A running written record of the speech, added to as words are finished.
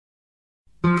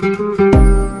Hello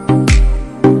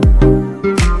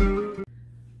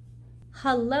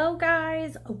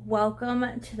guys,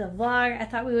 welcome to the vlog. I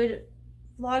thought we would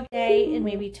vlog today and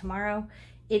maybe tomorrow.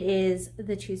 It is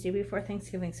the Tuesday before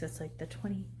Thanksgiving, so it's like the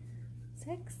 26th,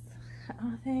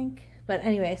 I think. But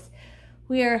anyways,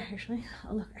 we are actually,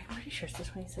 oh look, I'm pretty sure it's the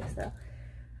 26th though.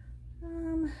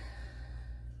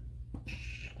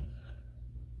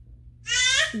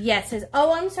 Yes,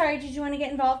 oh, I'm sorry, did you want to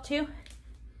get involved too?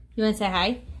 You want to say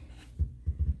hi?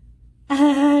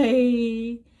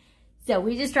 Hi. So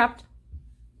we just dropped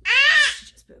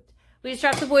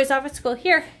the boys off at school.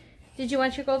 Here, did you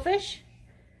want your goldfish?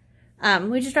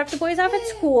 We just dropped the boys off at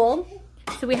school.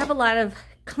 So we have a lot of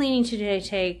cleaning to do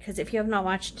today because if you have not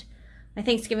watched my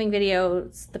Thanksgiving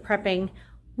videos, the prepping,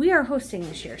 we are hosting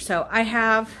this year. So I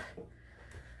have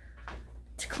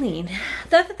to clean.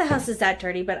 Not that the house is that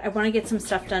dirty, but I want to get some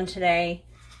stuff done today.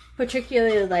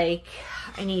 Particularly like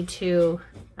I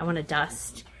want to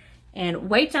dust and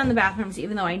wipe down the bathrooms,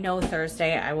 even though I know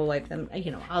Thursday I will wipe them.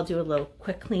 You know, I'll do a little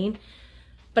quick clean,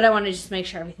 but I want to just make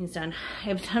sure everything's done. I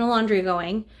have a ton of laundry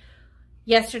going.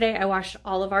 Yesterday I washed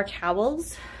all of our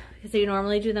towels because I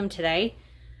normally do them today,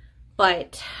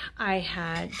 but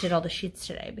I did all the sheets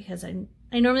today because I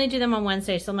normally do them on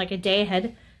Wednesday, so I'm like a day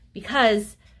ahead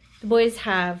because the boys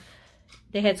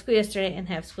they had school yesterday and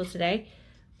they have school today,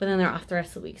 but then they're off the rest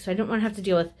of the week. So I don't want to have to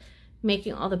deal with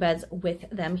making all the beds with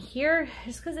them here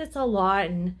just because it's a lot,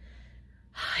 and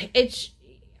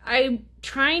I'm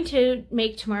trying to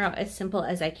make tomorrow as simple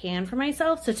as I can for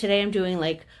myself. So today I'm doing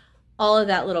like all of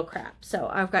that little crap. So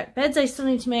I've got beds I still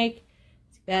need to make,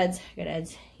 I got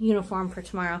Ed's uniform for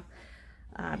tomorrow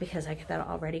because I get that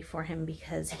all ready for him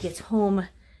because he gets home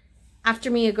after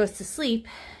Mia goes to sleep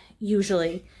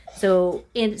usually. So,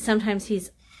 and sometimes he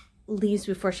leaves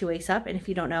before she wakes up, and if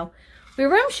you don't know, we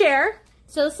room share.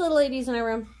 So this little lady's in our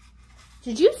room.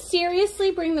 Did you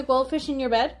seriously bring the goldfish in your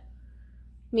bed?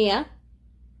 Mia?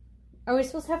 Are we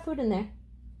supposed to have food in there?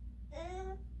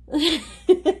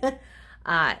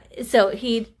 So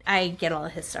I get all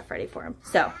of his stuff ready for him.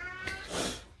 So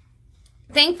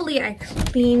thankfully I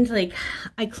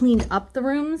cleaned up the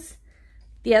rooms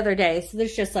the other day. So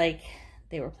there's just like,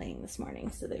 they were playing this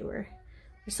morning. So there's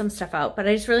some stuff out, but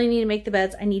I just really need to make the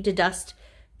beds. I need to dust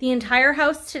the entire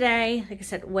house today. Like I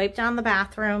said, wipe down the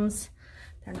bathrooms.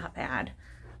 They're not bad.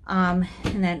 And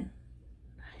then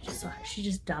she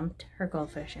just dumped her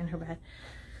goldfish in her bed.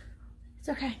 It's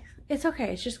okay. It's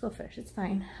okay. It's just goldfish. It's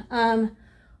fine.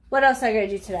 What else I gotta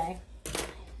do today?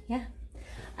 Yeah.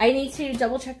 I need to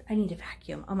double check. I need to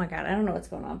vacuum. Oh my God. I don't know what's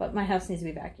going on, but my house needs to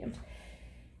be vacuumed.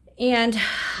 And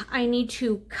I need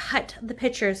to cut the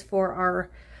pictures for our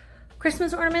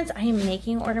Christmas ornaments. I am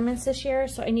making ornaments this year,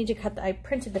 so I need to cut I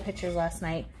printed the pictures last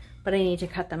night, but I need to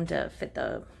cut them to fit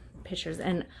the pictures.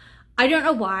 And I don't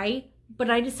know why, but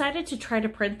I decided to try to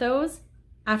print those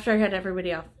after I had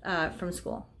everybody off from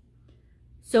school.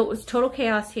 So it was total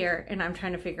chaos here, and I'm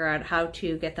trying to figure out how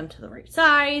to get them to the right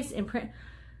size and print.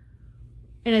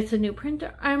 And it's a new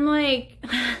printer. I'm like,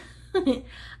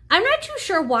 I'm not too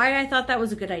sure why I thought that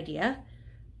was a good idea.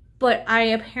 But I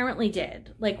apparently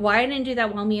did. Like, why I didn't do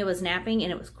that while Mia was napping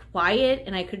and it was quiet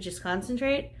and I could just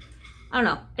concentrate, I don't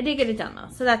know. I did get it done though,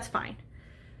 so that's fine.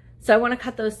 So I want to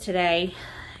cut those today,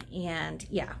 and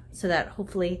yeah, so that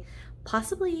hopefully,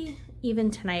 possibly even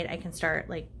tonight, I can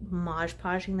start like Mod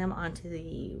Podging them onto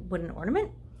the wooden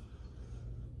ornament.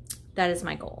 That is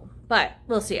my goal, but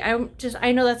we'll see. I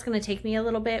know that's going to take me a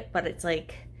little bit, but it's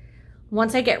like,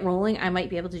 once I get rolling, I might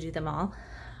be able to do them all.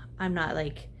 I'm not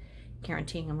like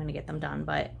guaranteeing I'm going to get them done,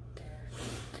 but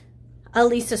at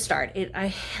least a start.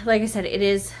 Like I said, it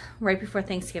is right before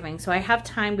Thanksgiving, so I have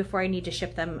time before I need to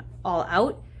ship them all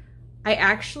out.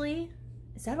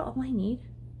 Is that all I need?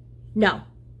 No,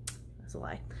 that's a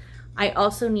lie. I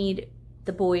also need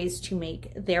the boys to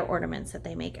make their ornaments that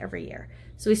they make every year,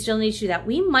 so we still need to do that.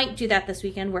 We might do that this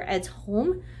weekend where Ed's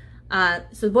home.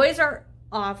 So the boys are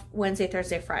off Wednesday,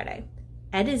 Thursday, Friday.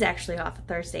 Ed is actually off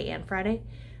Thursday and Friday.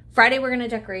 Friday we're gonna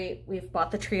decorate. We've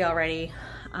bought the tree already.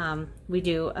 We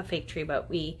do a fake tree, but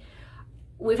we've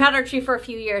had our tree for a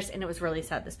few years and it was really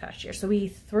sad this past year, so we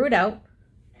threw it out.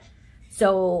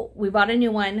 So we bought a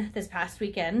new one this past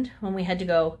weekend when we had to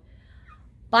go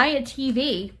buy a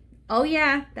TV. Oh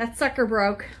yeah, that sucker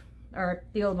broke, or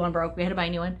the old one broke. We had to buy a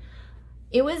new one.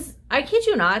 It was, I kid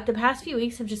you not, the past few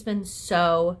weeks have just been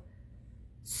so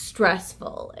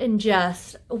stressful and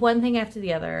just one thing after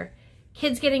the other.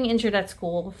 Kids getting injured at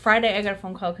school. Friday I got a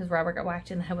phone call because Robert got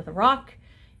whacked in the head with a rock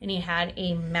and he had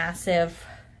a massive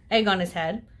egg on his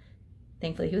head.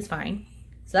 Thankfully he was fine.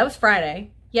 So that was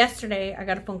Friday. Yesterday I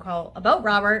got a phone call about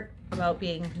Robert, about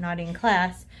being naughty in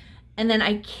class, And then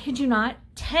I kid you not,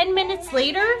 10 minutes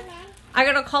later, I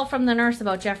got a call from the nurse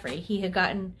about Jeffrey. He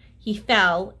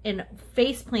fell and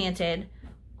face planted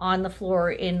on the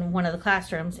floor in one of the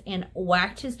classrooms and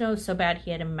whacked his nose so bad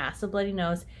he had a massive bloody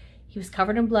nose. He was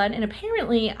covered in blood, and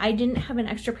apparently I didn't have an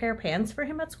extra pair of pants for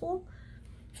him at school.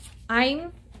 I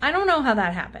don't know how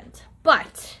that happened,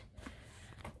 but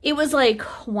it was like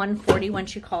 1:40 when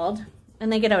she called,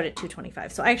 and they get out at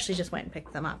 2:25. So I actually just went and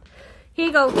picked them up. Here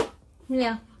you go.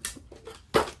 Yeah.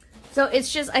 So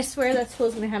it's just, I swear that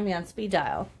school's gonna have me on speed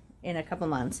dial in a couple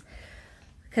months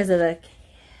because of the,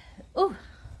 oh,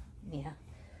 yeah.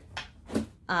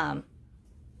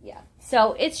 Yeah.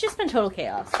 So it's just been total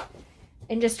chaos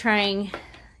and just trying,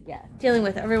 yeah, dealing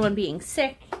with everyone being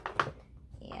sick,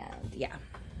 and yeah,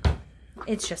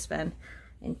 it's just been,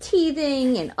 and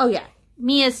teething, and oh yeah,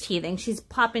 Mia's teething. She's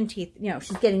popping teeth, you know,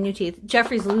 she's getting new teeth.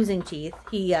 Jeffrey's losing teeth.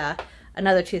 He,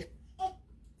 another tooth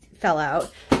fell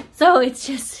out. So it's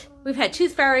just, we've had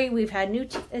tooth fairy, we've had new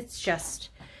teeth. It's just,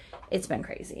 it's been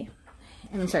crazy.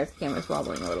 And I'm sorry if the camera's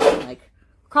wobbling a little. I'm like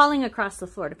crawling across the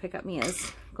floor to pick up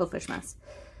Mia's goldfish mess.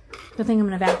 Good thing I'm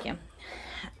gonna vacuum.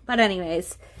 But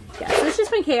anyways, yeah, so it's just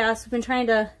been chaos. I've been trying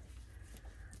to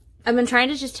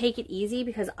just take it easy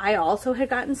because I also had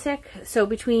gotten sick. So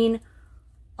between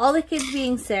all the kids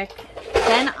being sick,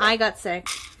 then I got sick,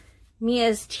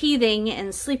 Mia's teething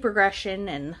and sleep regression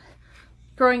and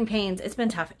growing pains, it's been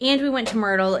tough. And we went to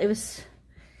Myrtle. It's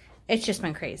just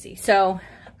been crazy. So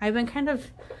I've been kind of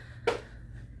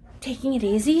taking it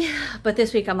easy, but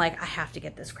this week I'm like, I have to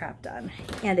get this crap done.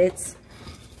 And it's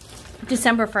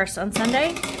December 1st on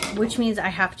Sunday, which means I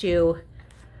have to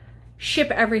ship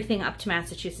everything up to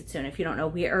Massachusetts soon. If you don't know,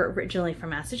 we are originally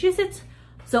from Massachusetts.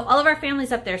 So all of our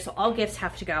family's up there, so all gifts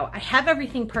have to go. I have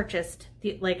everything purchased.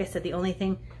 Like I said, the only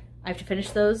thing, I have to finish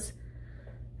those.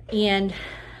 And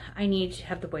I need to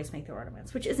have the boys make their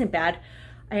ornaments, which isn't bad.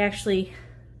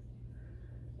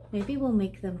 maybe we'll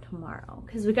make them tomorrow.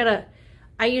 Because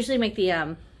I usually make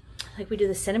the, like we do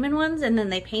the cinnamon ones and then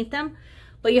they paint them.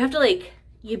 But you have to like,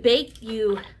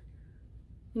 you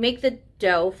make the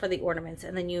dough for the ornaments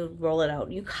and then you roll it out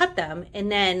and you cut them,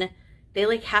 and then they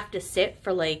like have to sit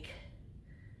for like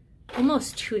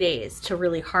almost 2 days to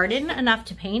really harden enough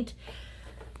to paint.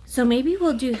 So maybe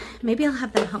I'll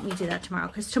have them help me do that tomorrow,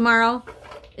 because tomorrow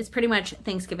is pretty much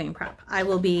Thanksgiving prep. I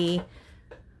will be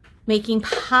making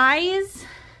pies,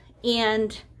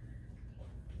 and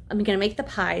I'm gonna make the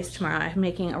pies tomorrow. I'm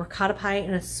making a ricotta pie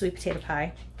and a sweet potato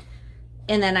pie.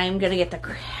 And then I'm gonna get the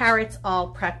carrots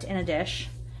all prepped in a dish.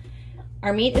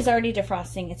 Our meat is already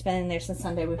defrosting. It's been in there since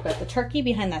Sunday. We've got the turkey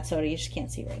behind that soda. You just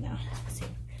can't see right now. Let's see.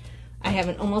 I have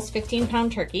an almost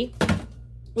 15-pound turkey.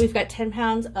 We've got 10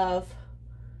 pounds of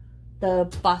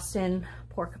the Boston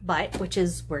pork butt, which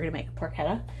is, we're gonna make a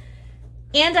porchetta.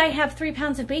 And I have 3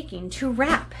 pounds of bacon to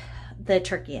wrap the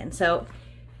turkey in. So,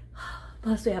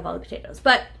 plus we have all the potatoes.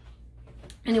 But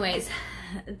anyways,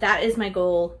 that is my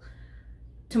goal.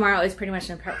 Tomorrow is pretty much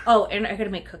in prep. Oh, and I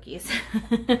gotta make cookies.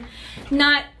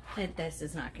 This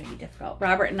is not gonna be difficult.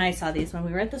 Robert and I saw these when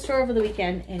we were at the store over the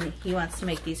weekend, and he wants to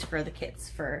make these for the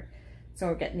kids. So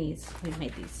we're getting these. We've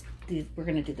made these. We're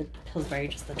gonna do the Pillsbury,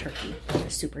 just the turkey. They're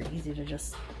super easy to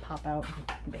just pop out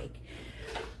and bake.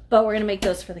 But we're gonna make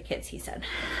those for the kids, he said,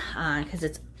 because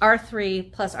it's our 3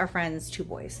 plus our friends, 2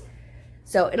 boys.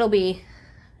 So it'll be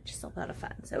just a lot of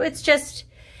fun. So it's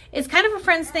kind of a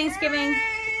friend's Thanksgiving,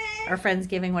 or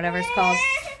Friendsgiving, whatever it's called.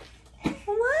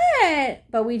 What?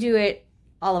 But we do it,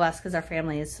 all of us, because our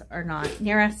families are not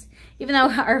near us. Even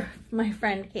though my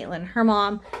friend Caitlin, her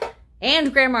mom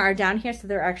and grandma are down here, so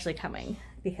they're actually coming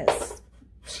because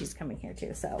she's coming here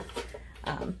too. So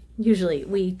usually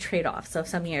we trade off. So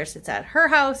some years it's at her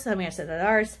house, some years it's at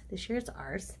ours. This year it's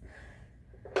ours.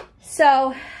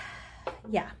 So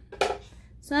yeah.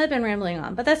 So I've been rambling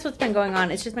on, but that's what's been going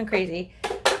on. It's just been crazy.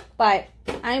 But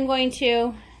I'm going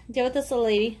to deal with this little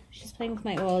lady. She's playing with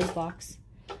my oils box.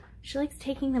 She likes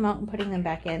taking them out and putting them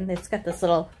back in. It's got this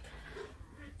little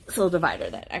divider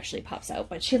that actually pops out,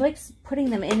 but she likes putting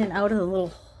them in and out of the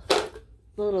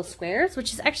little squares,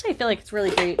 which is actually, I feel like it's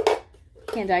really great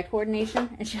hand-eye coordination,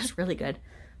 and she does really good.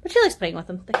 But she likes playing with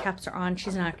them. The caps are on.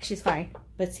 She's fine.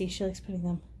 But see, she likes putting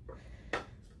them.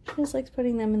 She just likes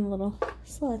putting them in the little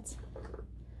slits.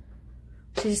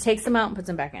 She just takes them out and puts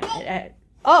them back in.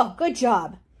 Oh, good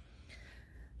job.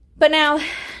 But now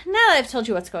that I've told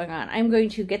you what's going on, I'm going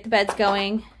to get the beds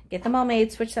going, get them all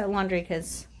made, switch that laundry,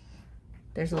 because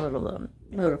there's a little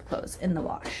load of clothes in the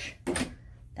wash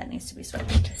that needs to be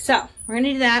switched. So we're going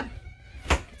to do that,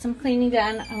 get some cleaning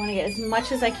done. I want to get as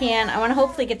much as I can. I want to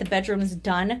hopefully get the bedrooms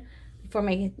done before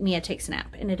Mia takes a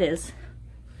nap. And it is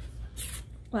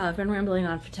Wow, I've been rambling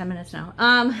on for 10 minutes now.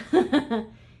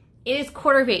 It is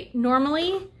 7:45.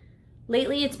 Normally,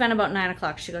 lately it's been about 9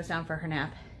 o'clock. She goes down for her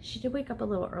nap. She did wake up a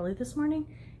little early this morning,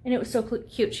 and it was so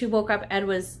cute. She woke up, Ed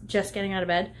was just getting out of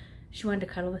bed. She wanted to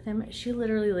cuddle with him. She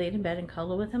literally laid in bed and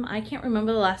cuddled with him. I can't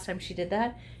remember the last time she did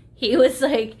that. He was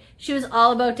like, she was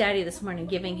all about daddy this morning,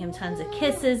 giving him tons of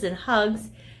kisses and hugs.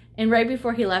 And right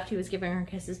before he left, he was giving her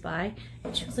kisses bye.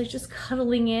 And she was like just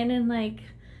cuddling in and like,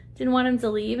 didn't want him to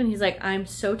leave. And he's like, I'm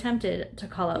so tempted to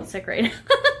call out sick right now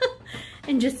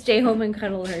and just stay home and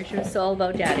cuddle her. She was so all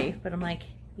about daddy. But I'm like,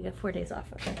 you got 4 days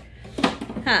off of her.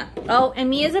 Huh. Oh, and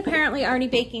Mia's apparently already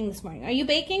baking this morning. Are you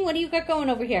baking? What do you got going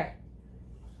over here?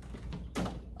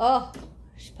 Oh,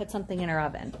 she put something in her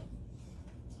oven.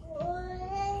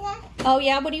 Oh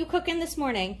yeah, what are you cooking this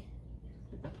morning?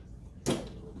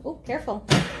 Oh, careful.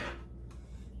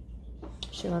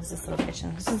 She loves this little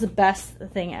kitchen. This is the best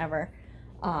thing ever.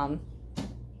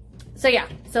 So yeah,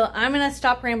 so I'm gonna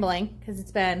stop rambling because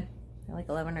it's been like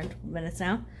 11 or 12 minutes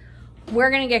now.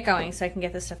 We're gonna get going so I can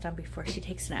get this stuff done before she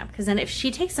takes a nap. Because then if she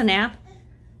takes a nap,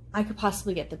 I could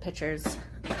possibly get the pictures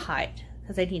cut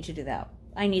because I need to do that.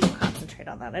 I need to concentrate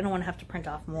on that. I don't want to have to print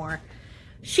off more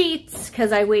sheets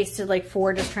because I wasted like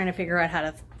 4 just trying to figure out how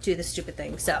to do this stupid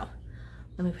thing. So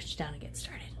let me put you down and get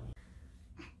started.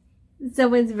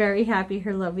 Someone's very happy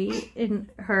her lovey in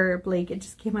her blanket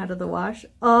just came out of the wash.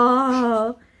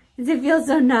 Oh, does it feel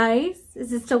so nice?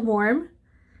 Is it still warm?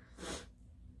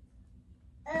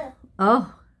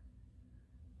 Oh.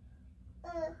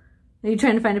 Are you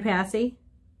trying to find a passy?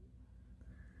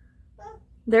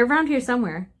 They're around here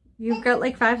somewhere. You've got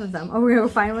like 5 of them. Oh, we're gonna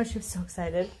find one. She was so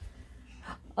excited.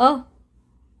 Oh,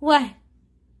 what?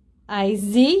 I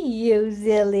see you,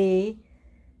 silly.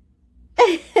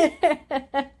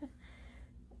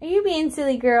 Are you being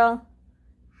silly, girl?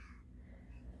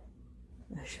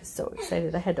 Oh, she was so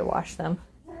excited. I had to wash them.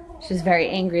 She's very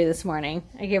angry this morning.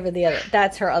 I gave her the other.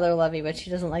 That's her other lovey, but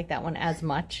she doesn't like that one as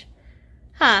much.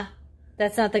 Huh?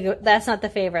 That's not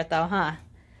the favorite though, huh?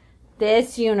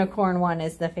 This unicorn one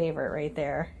is the favorite right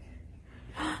there.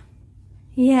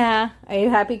 Yeah. Are you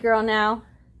happy, girl, now?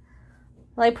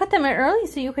 Well, I put them in early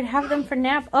so you could have them for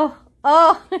nap. Oh,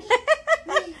 oh.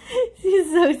 She's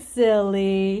so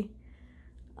silly.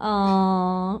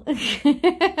 Oh.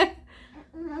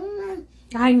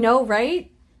 I know,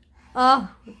 right? Oh,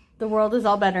 the world is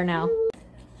all better now.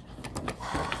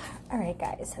 All right,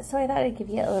 guys. So I thought I'd give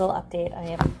you a little update. I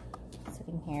am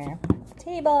sitting here at the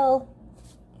table,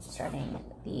 starting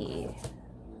the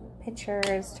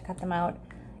pictures to cut them out.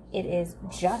 It is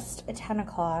just 10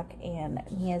 o'clock and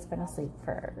Mia's been asleep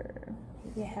for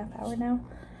maybe a half hour now.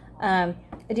 I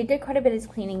did get quite a bit of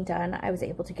cleaning done. I was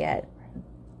able to get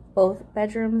both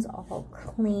bedrooms all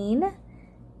clean.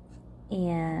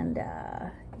 And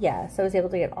yeah, so I was able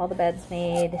to get all the beds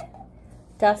made,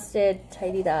 dusted,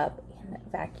 tidied up, and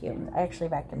vacuumed. I actually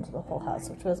vacuumed the whole house,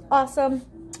 which was awesome.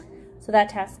 So that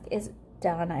task is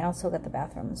done. I also got the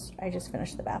bathrooms. I just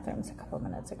finished the bathrooms a couple of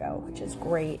minutes ago, which is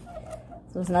great.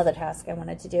 So it was another task I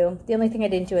wanted to do. The only thing I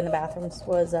didn't do in the bathrooms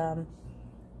was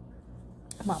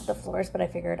mop the floors, but I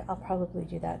figured I'll probably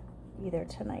do that either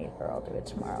tonight or I'll do it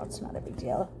tomorrow. It's not a big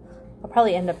deal. I'll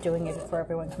probably end up doing it before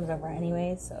everyone comes over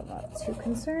anyway, so I'm not too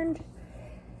concerned.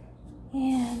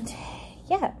 And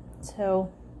yeah,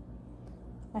 so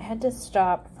I had to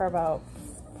stop for about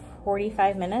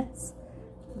 45 minutes.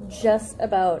 Just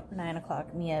about 9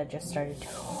 o'clock, Mia just started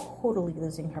totally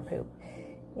losing her poop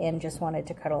and just wanted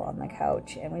to cuddle on the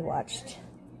couch, and we watched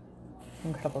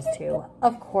Incredibles 2.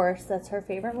 Of course, that's her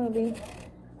favorite movie.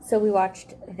 So we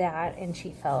watched that, and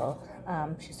she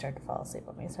started to fall asleep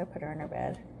with me, so I put her in her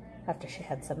bed after she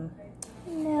had some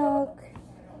milk.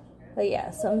 But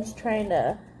yeah, so I'm just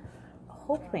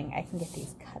hoping I can get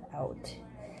these cut out,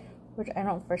 which I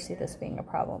don't foresee this being a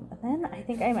problem. And then I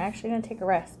think I'm actually going to take a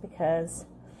rest because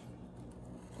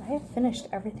I have finished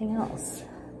everything else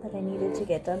that I needed to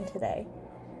get done today.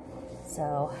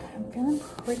 So I'm feeling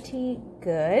pretty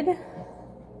good.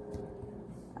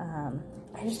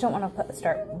 I just don't want to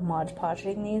start Mod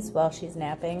Podging these while she's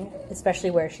napping,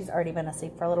 especially where she's already been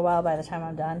asleep for a little while by the time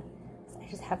I'm done. I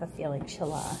just have a feeling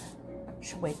she'll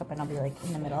wake up and I'll be like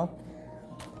in the middle.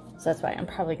 So that's why I'm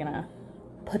probably gonna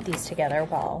put these together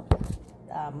while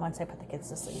once I put the kids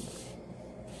to sleep.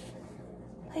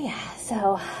 But yeah,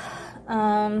 so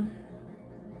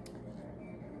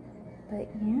but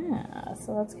yeah,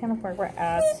 so that's kind of where we're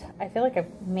at. I feel like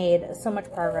I've made so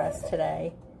much progress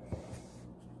today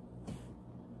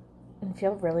and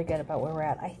feel really good about where we're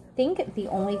at. I think the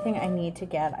only thing I need to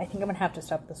get, I think I'm gonna have to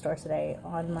stop at the store today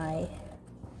on my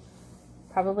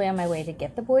probably on my way to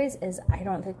get the boys is I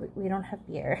don't think we don't have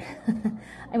beer.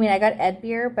 I mean, I got Ed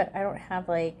beer, but I don't have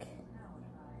like,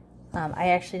 I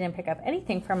actually didn't pick up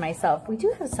anything for myself. We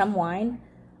do have some wine,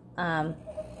 but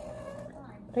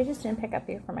I just didn't pick up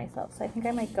beer for myself. So I think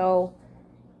I might go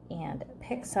and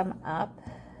pick some up,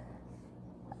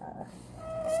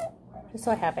 just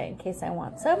so I have it in case I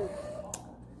want some.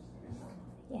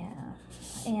 Yeah.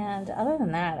 And other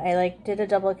than that, I like did a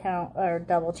double count or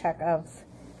double check of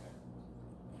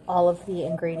all of the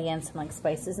ingredients and like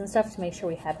spices and stuff to make sure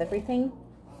we have everything,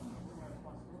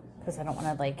 because I don't want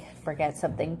to like forget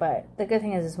something. But the good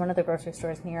thing is one of the grocery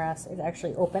stores near us is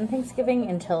actually open Thanksgiving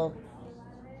until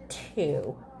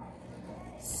 2.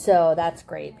 So that's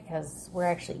great because we're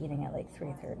actually eating at like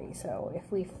 3:30. So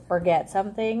if we forget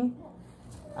something,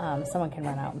 someone can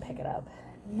run out and pick it up.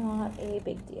 Not a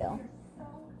big deal.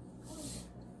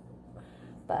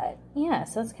 But yeah,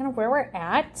 so that's kind of where we're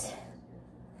at.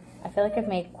 I feel like I've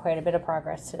made quite a bit of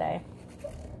progress today.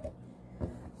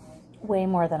 Way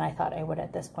more than I thought I would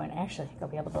at this point. I actually think I'll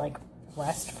be able to like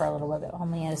rest for a little bit while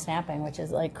Mia is napping, which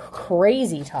is like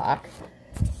crazy talk.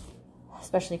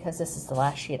 Especially because this is the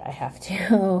last sheet I have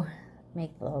to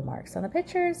make the little marks on the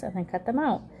pictures and then cut them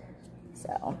out.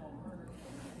 So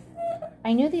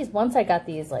I knew these, once I got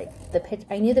these, like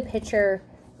I knew the picture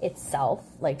itself,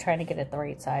 like trying to get it the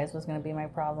right size was going to be my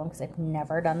problem because I've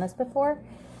never done this before.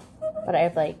 But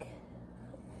I've like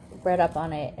read up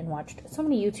on it and watched so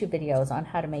many YouTube videos on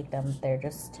how to make them. They're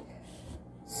just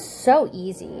so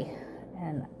easy,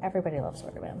 and everybody loves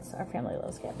ornaments. Our family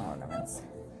loves getting ornaments.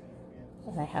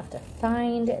 And I have to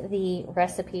find the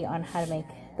recipe on how to make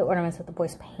the ornaments that the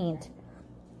boys paint.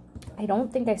 I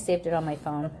don't think I saved it on my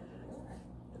phone,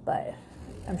 but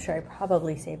I'm sure I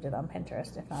probably saved it on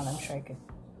Pinterest. If not, I'm sure I could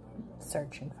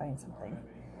search and find something.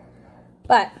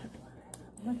 But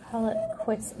I'm gonna call it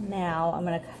quits now. I'm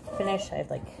gonna finish. I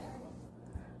have like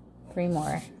 3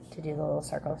 more to do the little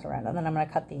circles around, and then I'm gonna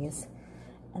cut these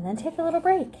and then take a little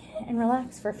break and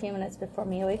relax for a few minutes before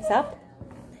Mia wakes up,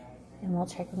 and we'll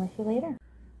check in with you later.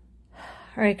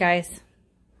 All right, guys,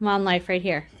 mom life right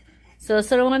here. So this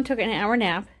little one took an hour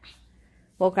nap,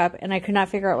 woke up, and I could not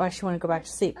figure out why she wanted to go back to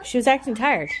sleep. She was acting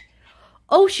tired.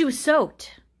 Oh, she was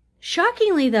soaked.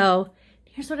 Shockingly, though,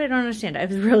 here's what I don't understand. I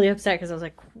was really upset because I was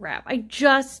like, crap. I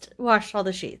just washed all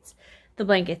the sheets, the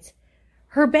blankets.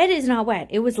 Her bed is not wet.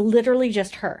 It was literally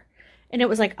just her. And it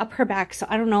was like up her back. So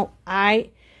I don't know.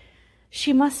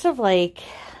 She must have like,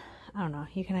 I don't know.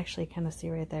 You can actually kind of see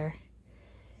right there.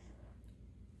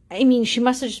 I mean, she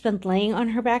must have just been laying on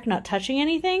her back, not touching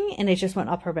anything. And it just went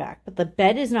up her back. But the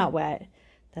bed is not wet.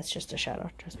 That's just a shadow.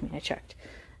 Trust me, I checked.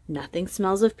 Nothing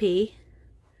smells of pee.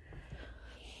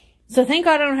 So thank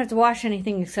God I don't have to wash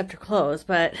anything except her clothes.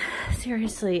 But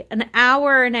seriously, an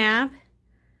hour nap?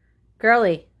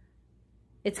 Girly,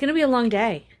 it's going to be a long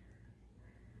day.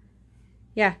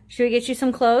 Yeah, should we get you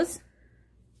some clothes?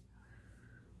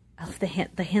 I love the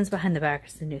hands behind the back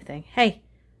is the new thing. Hey,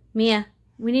 Mia,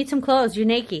 we need some clothes. You're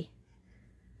naked.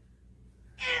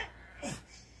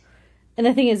 And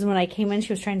the thing is, when I came in,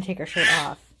 she was trying to take her shirt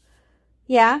off.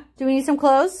 Yeah, do we need some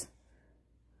clothes?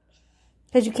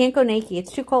 Because you can't go naked.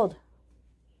 It's too cold.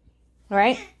 All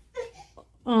right?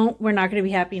 Oh, we're not going to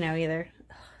be happy now either.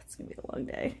 Ugh, it's going to be a long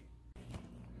day.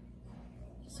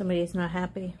 Somebody's not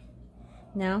happy.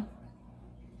 No?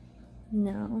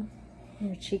 No.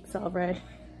 Your cheek's all red.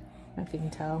 I don't know if you can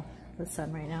tell the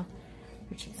sun right now.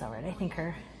 Her cheek's all red. I think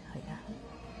her, oh yeah.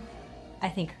 I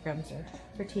think her gums are,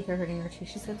 her teeth are hurting her too.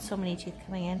 She's got so many teeth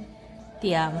coming in.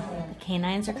 The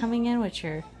canines are coming in, which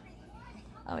are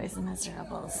always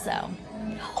miserable. So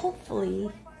hopefully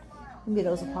maybe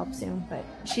those will pop soon. But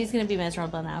she's gonna be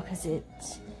miserable now because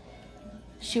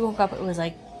she woke up, it was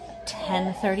like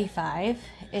 10:35.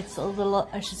 It's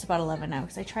just about 11 now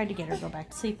because I tried to get her to go back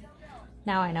to sleep.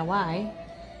 Now I know why.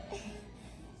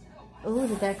 Oh,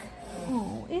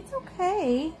 oh, it's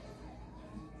okay.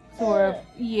 Sort of,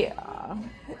 yeah,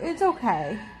 it's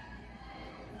okay.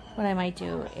 What I might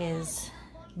do is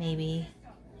maybe,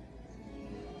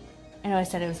 I know I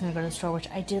said I was going to go to the store, which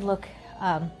I did look,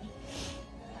 I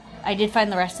did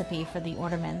find the recipe for the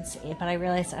ornaments, but I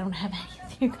realized I don't have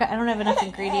anything, I don't have enough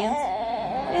ingredients.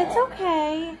 It's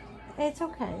okay. It's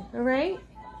okay, all right?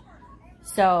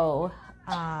 So,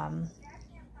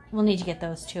 we'll need to get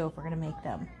those too if we're going to make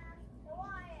them,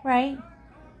 right?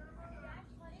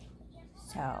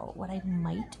 So what I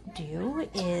might do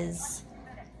is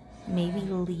maybe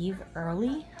leave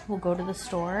early. We'll go to the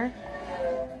store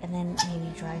and then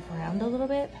maybe drive around a little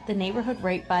bit. The neighborhood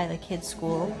right by the kids'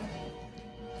 school,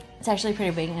 it's actually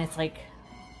pretty big and it's like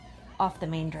off the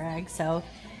main drag. So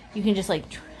You can just like,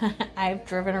 I've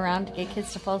driven around to get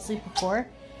kids to fall asleep before.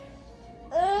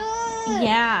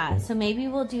 Yeah, so maybe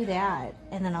we'll do that.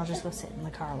 And then I'll just go sit in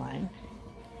the car line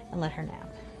and let her nap.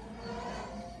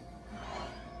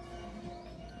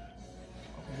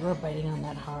 Oh, you're biting on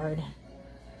that hard.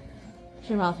 Does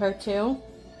your mouth hurt too?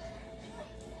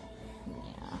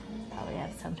 Yeah, probably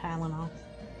have some Tylenol.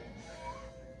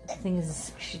 The thing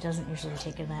is, she doesn't usually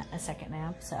take a second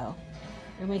nap, so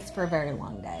it makes for a very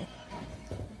long day.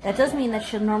 That does mean that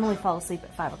she'll normally fall asleep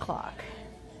at 5 o'clock,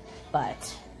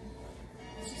 but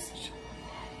it's just such a long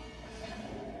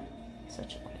day.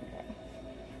 Such a long day.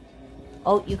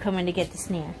 Oh, you come in to get the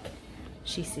snack.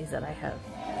 She sees that I have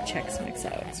Chex Mix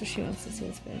out, so she wants to see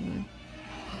what's going on.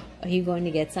 Are you going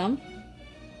to get some?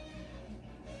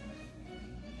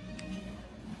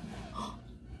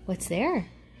 What's there?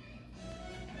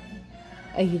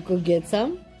 Are you go get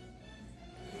some?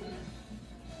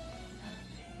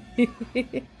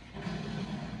 Did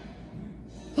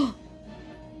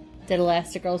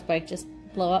Elastigirl's bike just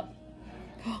blow up?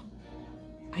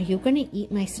 Are you gonna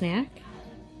eat my snack?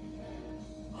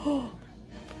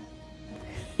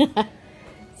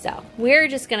 So, we're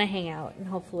just gonna hang out and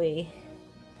hopefully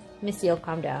Missy will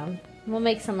calm down. We'll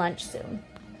make some lunch soon.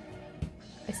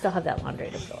 I still have that laundry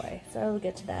to put away, so I'll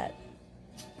get to that.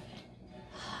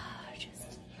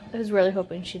 I was really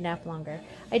hoping she'd nap longer.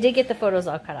 I did get the photos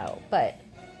all cut out, but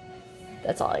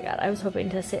that's all I got. I was hoping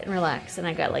to sit and relax, and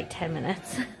I got like 10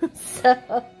 minutes.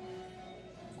 So,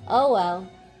 oh well.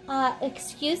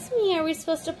 Excuse me, are we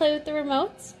supposed to play with the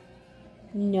remotes?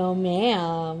 No,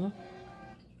 ma'am.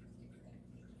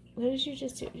 What did you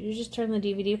just do? You just turned the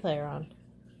DVD player on.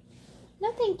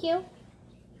 No, thank you.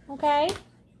 Okay?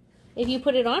 If you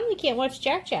put it on, we can't watch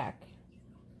Jack Jack.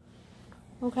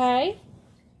 Okay?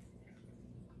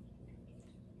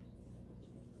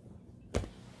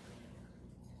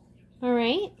 All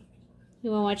right. You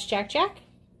want to watch Jack Jack?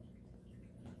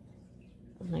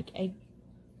 I'm like,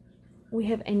 we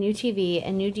have a new TV,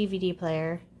 a new DVD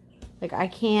player. Like, I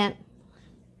can't,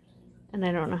 and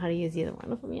I don't know how to use either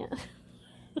one of them yet.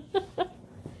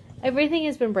 Everything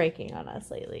has been breaking on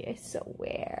us lately, I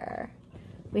swear.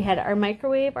 We had our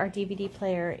microwave, our DVD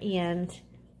player, and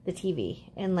the TV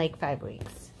in like 5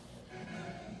 weeks.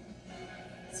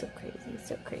 So crazy,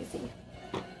 so crazy.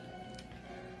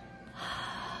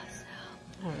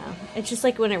 I don't know. It's just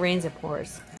like when it rains, it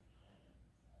pours.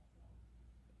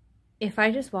 If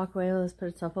I just walk away, will this put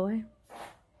itself away?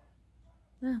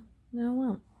 No, it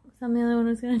won't. So I'm the only one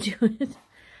who's going to do it.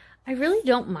 I really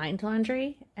don't mind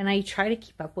laundry, and I try to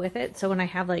keep up with it. So when I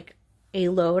have like a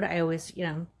load, I always, you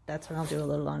know, that's when I'll do a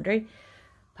little laundry.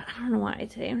 But I don't know why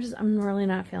today. I'm really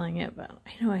not feeling it, but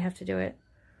I know I have to do it.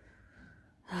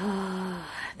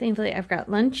 Thankfully, I've got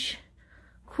lunch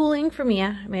cooling for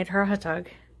Mia. I made her a hot dog.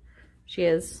 She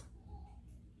is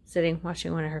sitting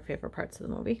watching one of her favorite parts of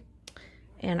the movie.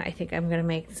 And I think I'm going to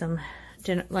make some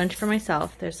lunch for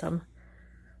myself. There's some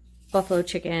buffalo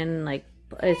chicken, like,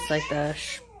 it's like the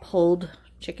pulled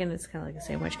chicken. It's kind of like a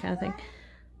sandwich kind of thing.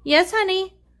 Yes,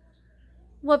 honey.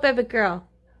 What, baby girl?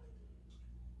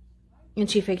 And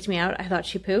she faked me out. I thought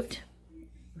she pooped.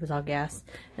 It was all gas.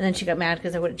 And then she got mad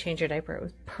because I wouldn't change her diaper. It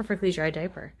was a perfectly dry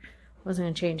diaper. I wasn't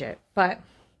going to change it. But,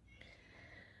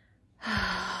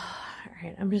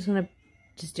 alright, I'm just going to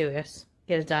just do this.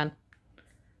 Get it done.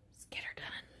 Just get her done.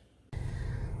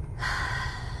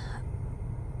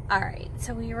 Alright,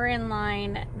 so we were in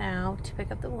line now to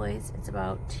pick up the boys. It's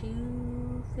about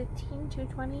 2:15,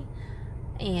 2:20.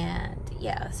 And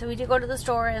yeah, so we did go to the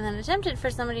store and then attempted for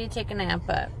somebody to take a nap,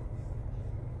 but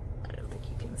I don't think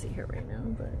you can see her right now,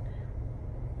 but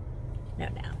no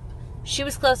nap. She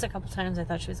was close a couple times. I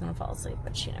thought she was going to fall asleep,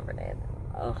 but she never did.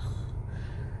 Ugh.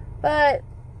 But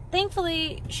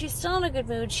thankfully, she's still in a good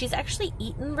mood. She's actually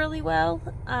eaten really well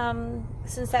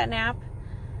since that nap.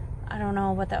 I don't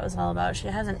know what that was all about. She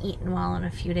hasn't eaten well in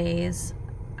a few days.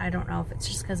 I don't know if it's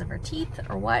just because of her teeth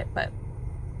or what, but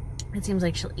it seems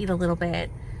like she'll eat a little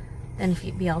bit, then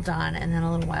be all done, and then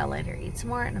a little while later eat some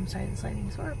more. And I'm sorry this lighting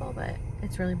is horrible, but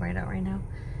it's really bright out right now.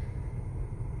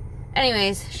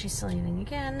 Anyways, she's still eating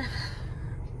again.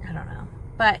 I don't know.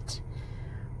 But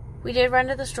we did run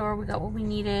to the store. We got what we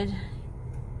needed.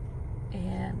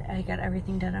 And I got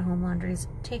everything done at home. Laundry's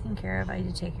taken care of. I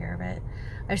did take care of it.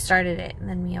 I started it, and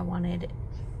then Mia wanted,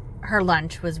 her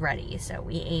lunch was ready, so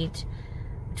we ate,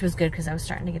 which was good because I was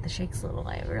starting to get the shakes a little.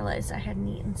 I realized I hadn't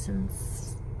eaten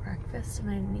since breakfast, and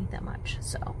I didn't eat that much,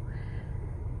 so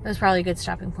it was probably a good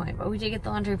stopping point. But we did get the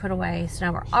laundry put away, so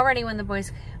now we're all ready when the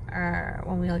boys are,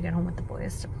 when we'll get home with the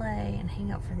boys to play and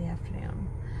hang out for the afternoon.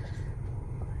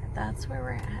 But that's where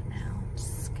we're at now.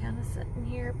 Just kind of sitting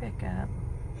here, pick up.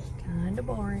 Kind of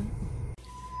boring.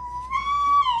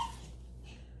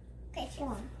 Okay,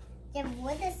 sure. Then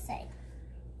what does it say?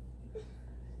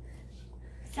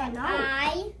 So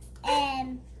I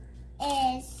am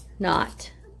is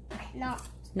Not. not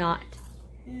Not.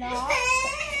 not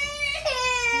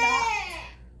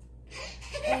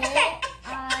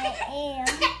I am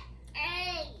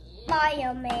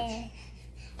fireman.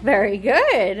 Very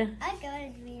good. I'm good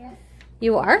at reading.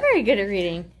 You are very good at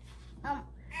reading.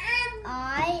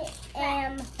 I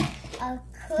am a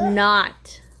cook.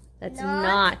 Not. That's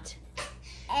not.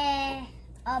 A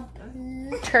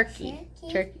Turkey.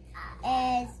 Turkey.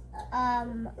 Is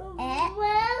at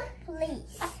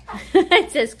police.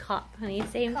 It says cop, honey.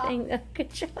 Same thing.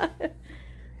 Good job.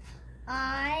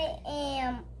 I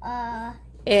am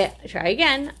Try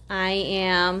again. I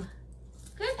am.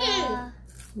 cooking.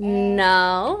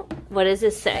 No. What does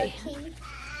it say?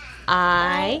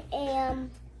 I am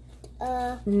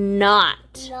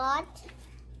not. not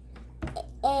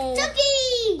a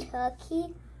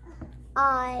turkey.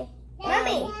 I am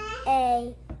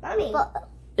a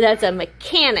That's a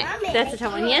mechanic. Mommy, That's a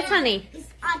tough one. Yes, honey.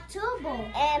 It's a turbo.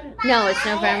 No, it's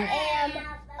November.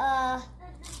 I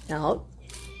No.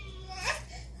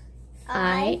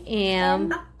 I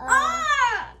am.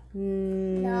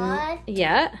 not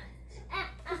Yeah.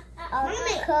 a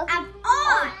cook. A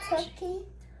turkey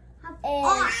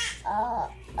is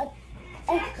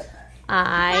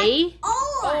I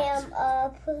am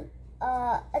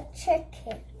a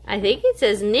chicken. I think it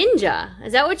says ninja.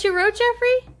 Is that what you wrote,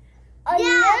 Jeffrey?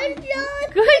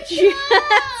 Ninja. Good job.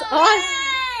 That's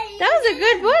awesome. That was a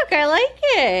good book. I like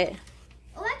it.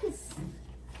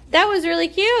 That was really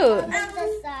cute.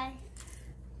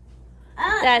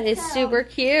 That is super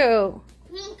cute.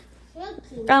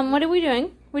 What are we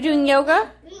doing? We're doing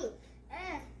yoga?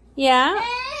 Yeah?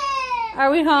 Are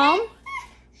we home?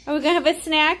 Are we going to have a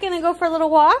snack and then go for a little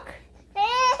walk?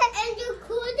 And do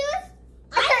scooters?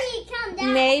 I need to come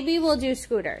down. Maybe we'll do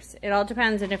scooters. It all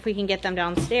depends on if we can get them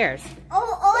downstairs.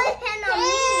 Or depend on me,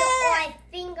 or I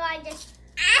think I just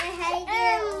hate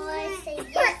it, or I say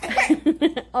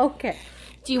yes. Okay.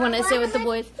 Do you want to sit with the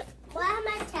boys? Will I have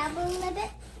my tablet a little bit?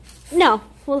 No,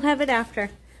 we'll have it after.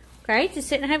 Okay, just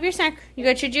sit and have your snack. You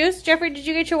got your juice? Jeffrey, did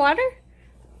you get your water?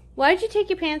 Why did you take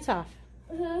your pants off?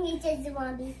 He doesn't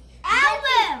want to be. I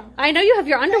will. I know you have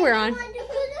your underwear on.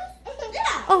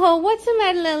 Yeah. Oh, what's the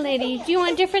matter, little lady? Do you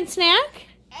want a different snack?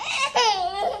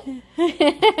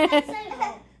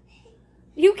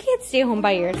 You can't stay home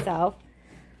by yourself.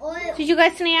 Did you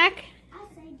guys snack? I'll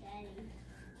say Daddy.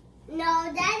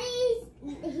 No, Daddy's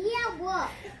he at work.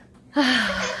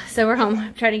 So we're home.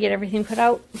 I'm trying to get everything put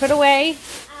away.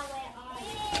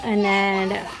 And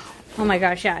then, oh my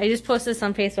gosh, yeah, I just posted this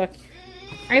on Facebook.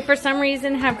 I, for some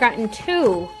reason, have gotten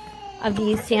 2 of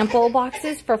these sample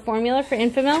boxes for formula for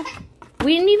Infamil.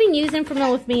 We didn't even use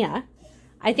Infamil with Mia.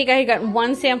 I think I had gotten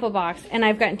 1 sample box, and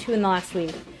I've gotten 2 in the last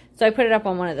week. So I put it up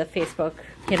on one of the Facebook,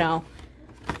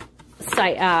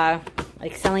 site,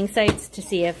 like selling sites to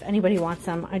see if anybody wants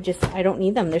them. I don't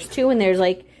need them. There's 2, and there's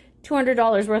like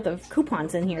 $200 worth of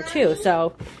coupons in here too.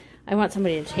 So I want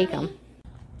somebody to take them.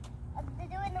 They're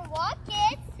doing the walk,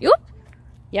 kids.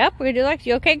 Yep, we're gonna do like,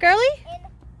 you okay, girly? And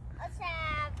let's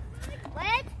have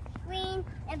red, green,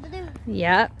 and blue.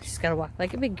 Yep, just gotta walk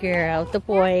like a big girl with the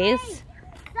boys.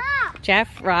 Stop.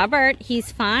 Jeff, Robert,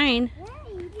 he's fine.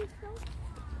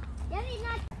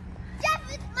 Jeff,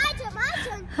 it's my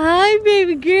turn. Hi,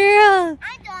 baby girl.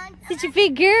 I'm done. Such a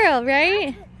big girl,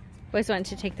 right? Boys wanted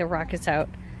to take the rockets out.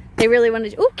 They really wanted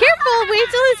to. Oh, careful! Wait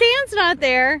till his hand's not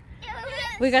there.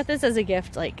 We got this as a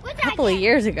gift like a couple of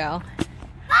years ago.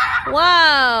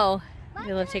 Whoa!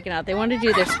 They love taking out. They want to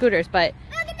do their scooters, but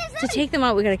to take them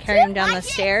out, we got to carry them down the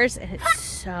stairs, and it's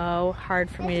so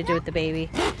hard for me to do with the baby.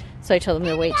 So I told them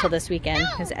to wait till this weekend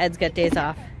because Ed's got days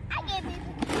off. You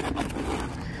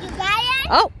got it?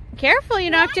 Oh, careful! You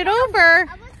knocked it over.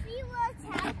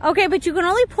 Okay, but you can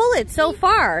only pull it so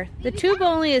far. The tube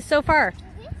only is so far.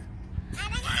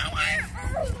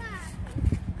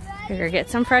 Here, get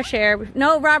some fresh air.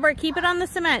 No, Robert, keep it on the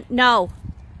cement. No.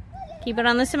 Keep it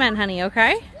on the cement, honey,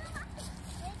 okay?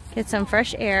 Get some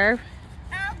fresh air.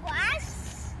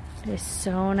 It is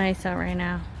so nice out right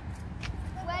now.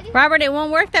 Robert, it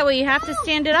won't work that way. You have to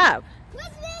stand it up.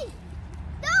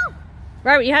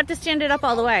 Robert, you have to stand it up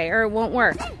all the way or it won't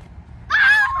work.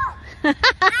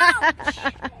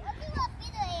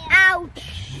 Ouch.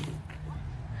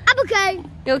 I'm okay.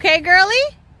 You okay, girly?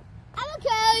 I'm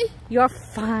okay. You're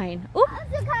fine. Ooh.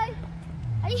 I'm okay.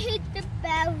 I hit the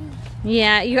belly.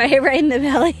 Yeah, you got hit right in the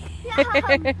belly.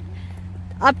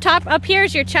 Up top, up here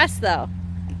is your chest, though.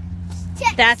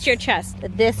 chest. That's your chest.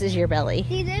 This is your belly.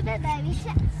 These are the baby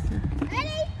chests.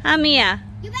 Ready? Mia,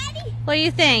 You ready? what do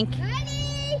you think?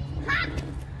 Ready? Ha!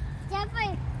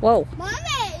 Jeffrey. Whoa. Mommy,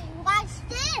 watch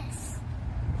this.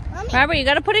 Mommy. Robert, you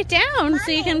gotta put it down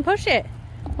so you can push it.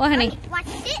 Well, honey, Mommy, watch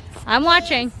this. I'm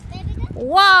watching. Baby, this.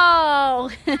 Whoa!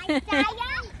 Give me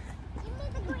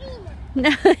the green.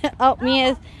 No. Oh,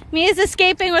 Mia's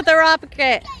escaping with the rocket.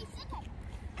 Okay.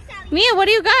 Mia, what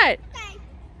do you got? Okay.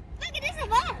 Look at this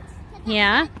event.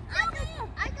 Yeah?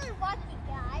 I could watch it,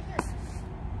 guys.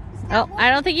 Oh, I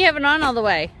don't think you have it on all the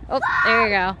way. Oh, there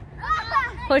you go.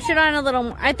 Push it on a little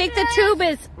more. I think the tube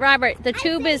is, Robert, the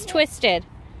tube is twisted.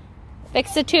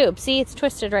 Fix the tube. See, it's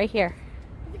twisted right here.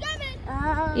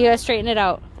 You gotta straighten it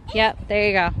out. Yep, there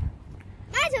you go.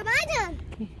 My turn, my turn.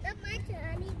 That's my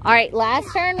turn. All right, last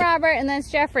turn, Robert, and then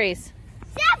it's Jeffrey's.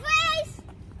 Jeffrey's!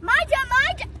 My turn,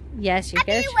 my turn. Yes, you I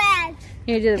can. do red.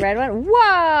 You do the red one?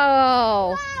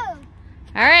 Whoa! Whoa.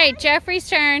 All right, Jeffrey's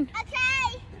turn.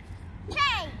 Okay.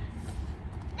 Okay.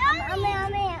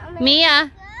 No,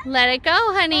 Mia, let it go,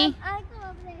 honey. I'll go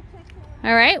over there and check it.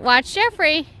 All right, watch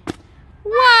Jeffrey.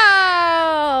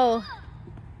 Whoa!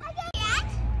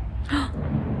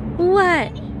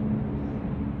 What?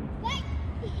 Wait,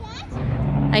 yes?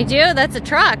 I do. That's a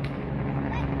truck. Wait,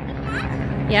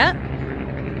 Yep. yes?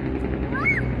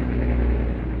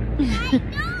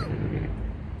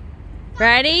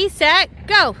 Ready, set,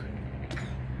 go.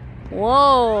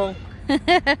 Whoa.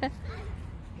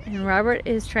 And Robert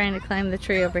is trying to climb the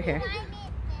tree over here.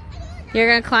 You're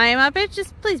going to climb up it?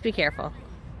 Just please be careful.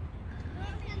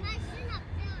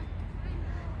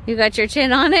 You got your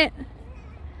chin on it?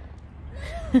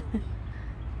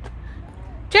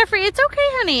 Jeffrey, it's okay,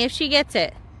 honey, if she gets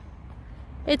it.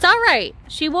 It's all right.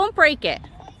 She won't break it.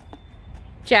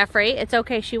 Jeffrey, it's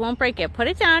okay. She won't break it. Put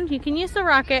it down. You can use the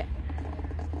rocket.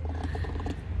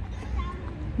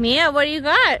 Mia, what do you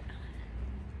got?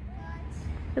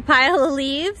 The pile of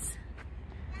leaves?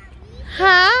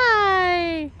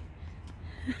 Hi!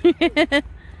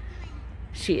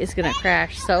 She is gonna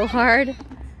crash so hard.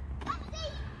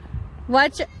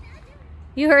 Watch.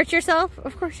 You hurt yourself?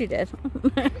 Of course you did.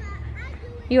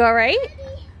 You all right?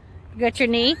 You got your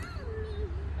knee?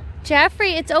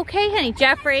 Jeffrey, it's okay, honey.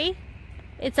 Jeffrey,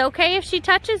 it's okay if she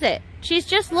touches it. She's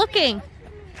just looking.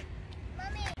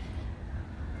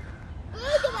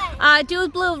 Do a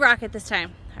blue rocket this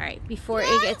time. All right, before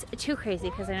it gets too crazy,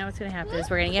 because I know what's going to happen is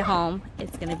we're going to get home.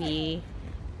 It's going to be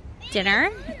dinner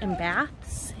and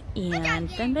baths and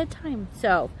then bedtime.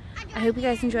 So I hope you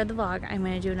guys enjoyed the vlog. I'm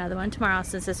going to do another one tomorrow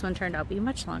since this one turned out to be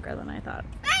much longer than I thought.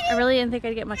 I really didn't think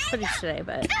I'd get much footage today,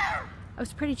 but I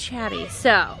was pretty chatty.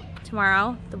 So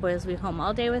tomorrow the boys will be home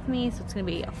all day with me, so it's going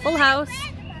to be a full house.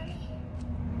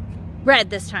 Red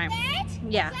this time.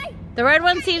 Yeah. The red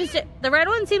one seems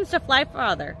to fly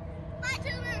farther.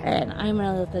 And I'm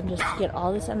gonna let them just get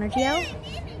all this energy out.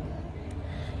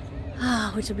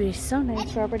 Which will be so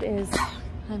nice. Robert is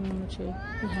climbing the tree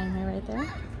behind me right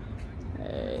there.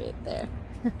 Right there.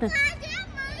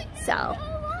 So,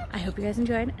 I hope you guys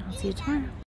enjoyed, and I'll see you tomorrow.